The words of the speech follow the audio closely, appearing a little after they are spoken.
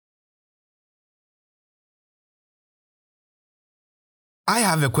I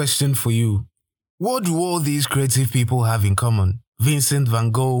have a question for you. What do all these creative people have in common? Vincent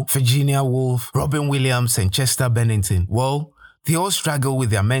van Gogh, Virginia Woolf, Robin Williams, and Chester Bennington. Well, they all struggle with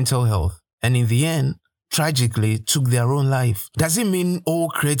their mental health, and in the end, tragically took their own life. Does it mean all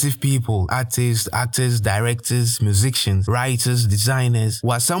creative people, artists, actors, directors, musicians, writers, designers,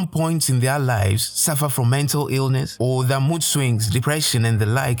 who at some point in their lives suffer from mental illness, or their mood swings, depression, and the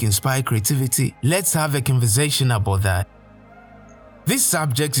like inspire creativity? Let's have a conversation about that. This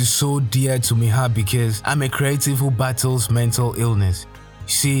subject is so dear to my heart because I'm a creative who battles mental illness. You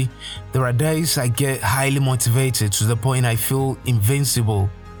see, there are days I get highly motivated to the point I feel invincible.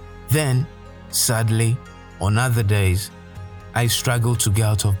 Then, sadly, on other days, I struggle to get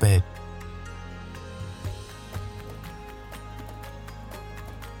out of bed.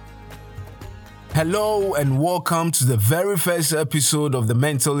 Hello and welcome to the very first episode of the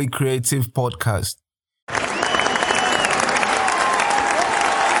Mentally Creative Podcast.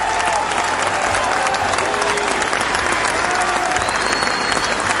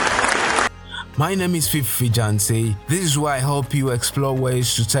 My name is Fifi Janse. This is where I help you explore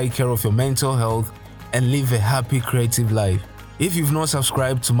ways to take care of your mental health and live a happy creative life. If you've not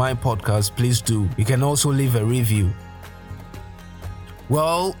subscribed to my podcast, please do. You can also leave a review.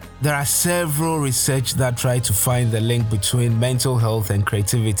 Well, there are several research that try to find the link between mental health and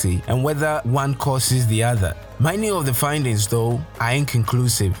creativity and whether one causes the other. Many of the findings, though, are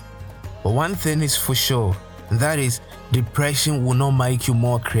inconclusive. But one thing is for sure, and that is depression will not make you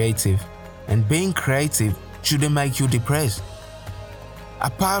more creative. And being creative shouldn't make you depressed.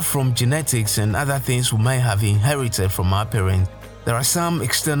 Apart from genetics and other things we might have inherited from our parents, there are some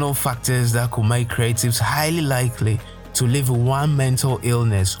external factors that could make creatives highly likely to live with one mental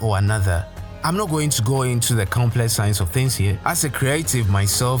illness or another. I'm not going to go into the complex science of things here. As a creative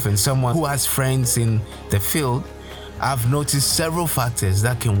myself and someone who has friends in the field, I've noticed several factors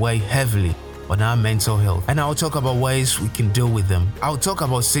that can weigh heavily on our mental health, and I'll talk about ways we can deal with them. I'll talk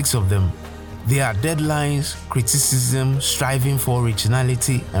about 6 of them. They are deadlines, criticism, striving for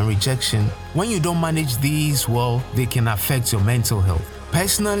originality, and rejection. When you don't manage these well, they can affect your mental health.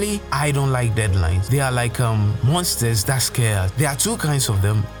 Personally, I don't like deadlines. They are like monsters that scare us. There are 2 kinds of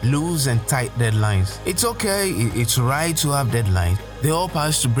them, loose and tight deadlines. It's okay, it's right to have deadlines. They help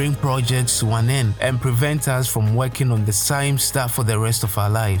us to bring projects to an end and prevent us from working on the same stuff for the rest of our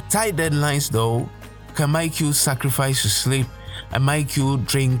life. Tight deadlines, though, can make you sacrifice your sleep and make you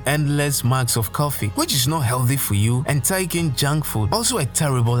drink endless mugs of coffee, which is not healthy for you, and taking junk food, also a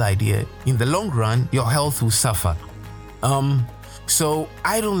terrible idea. In the long run, your health will suffer. So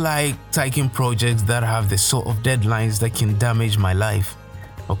I don't like taking projects that have the sort of deadlines that can damage my life.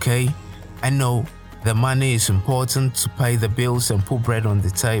 Okay? I know the money is important to pay the bills and put bread on the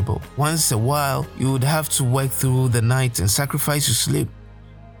table. Once in a while, you would have to work through the night and sacrifice your sleep.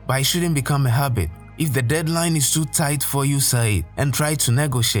 But it shouldn't become a habit. If the deadline is too tight for you, say it and try to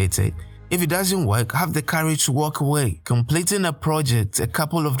negotiate it. If it doesn't work, have the courage to walk away. Completing a project a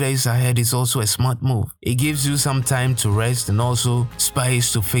couple of days ahead is also a smart move. It gives you some time to rest and also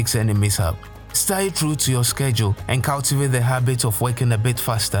space to fix any mishap. Stay true to your schedule and cultivate the habit of working a bit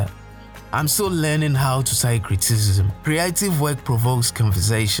faster. I'm still learning how to take criticism. Creative work provokes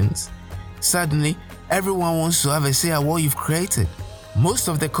conversations. Suddenly, everyone wants to have a say at what you've created. Most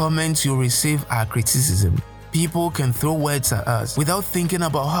of the comments you receive are criticism. People can throw words at us without thinking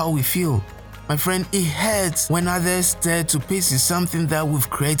about how we feel. My friend, it hurts when others tear to pieces something that we've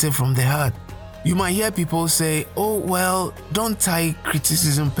created from the heart. You might hear people say, oh well, don't take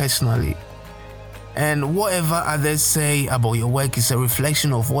criticism personally. And whatever others say about your work is a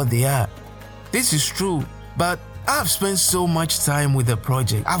reflection of what they are. This is true, but I've spent so much time with the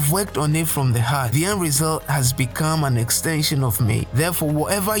project. I've worked on it from the heart. The end result has become an extension of me. Therefore,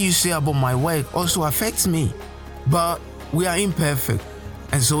 whatever you say about my work also affects me. But we are imperfect,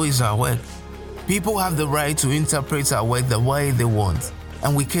 and so is our work. People have the right to interpret our work the way they want,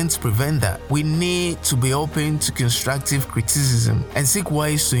 and we can't prevent that. We need to be open to constructive criticism and seek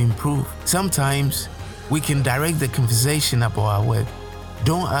ways to improve. Sometimes, we can direct the conversation about our work.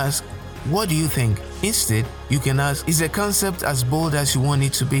 Don't ask, what do you think? Instead, you can ask, is a concept as bold as you want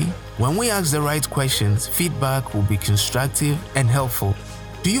it to be? When we ask the right questions, feedback will be constructive and helpful.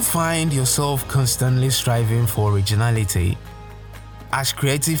 Do you find yourself constantly striving for originality? As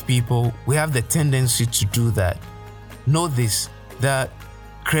creative people, we have the tendency to do that. Know this, that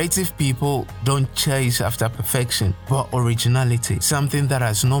creative people don't chase after perfection, but originality, something that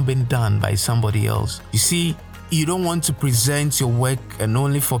has not been done by somebody else. You see, you don't want to present your work and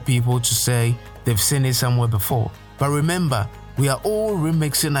only for people to say they've seen it somewhere before. But remember, We are all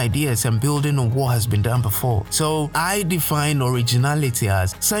remixing ideas and building on what has been done before. So I define originality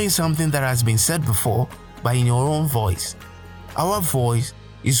as saying something that has been said before, but in your own voice. Our voice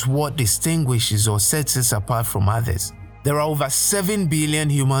is what distinguishes or sets us apart from others. There are over 7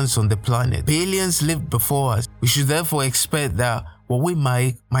 billion humans on the planet. Billions lived before us. We should therefore expect that what we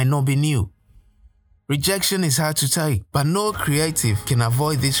might not be new. Rejection is hard to take, but no creative can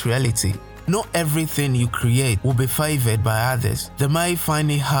avoid this reality. Not everything you create will be favored by others. They might find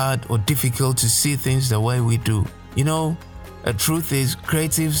it hard or difficult to see things the way we do. The truth is,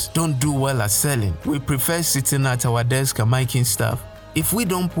 creatives don't do well at selling. We prefer sitting at our desk and making stuff. If we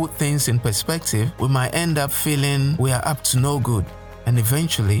don't put things in perspective, we might end up feeling we are up to no good and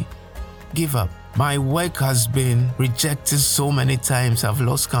eventually give up. My work has been rejected so many times I've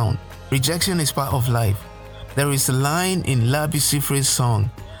lost count. Rejection is part of life. There is a line in Labi Siffre's song,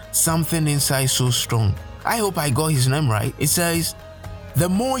 "Something Inside So Strong." I hope I got his name right. It says, "The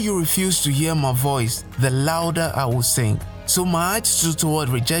more you refuse to hear my voice, the louder I will sing." So my attitude toward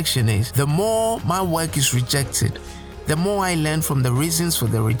rejection is, the more my work is rejected, the more I learn from the reasons for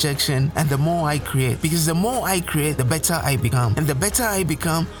the rejection and the more I create. Because the more I create, the better I become. And the better I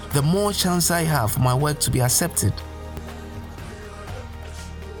become, the more chance I have for my work to be accepted.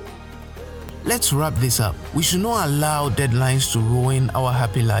 Let's wrap this up. We should not allow deadlines to ruin our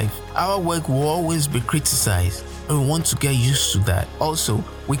happy life. Our work will always be criticized, and we want to get used to that. Also,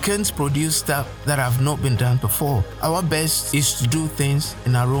 we can't produce stuff that have not been done before. Our best is to do things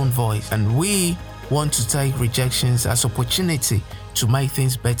in our own voice, and we want to take rejections as opportunity to make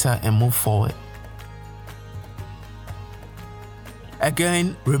things better and move forward.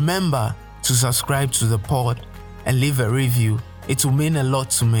 Again, remember to subscribe to the pod and leave a review. It will mean a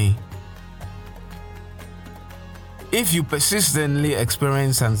lot to me. If you persistently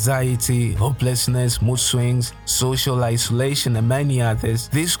experience anxiety, hopelessness, mood swings, social isolation, and many others,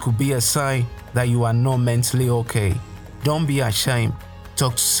 this could be a sign that you are not mentally okay. Don't be ashamed.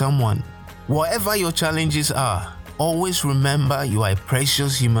 Talk to someone. Whatever your challenges are, always remember you are a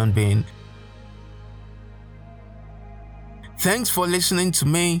precious human being. Thanks for listening to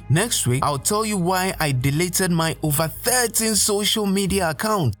me. Next week, I'll tell you why I deleted my over 13 social media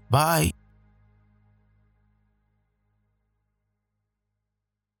accounts. Bye.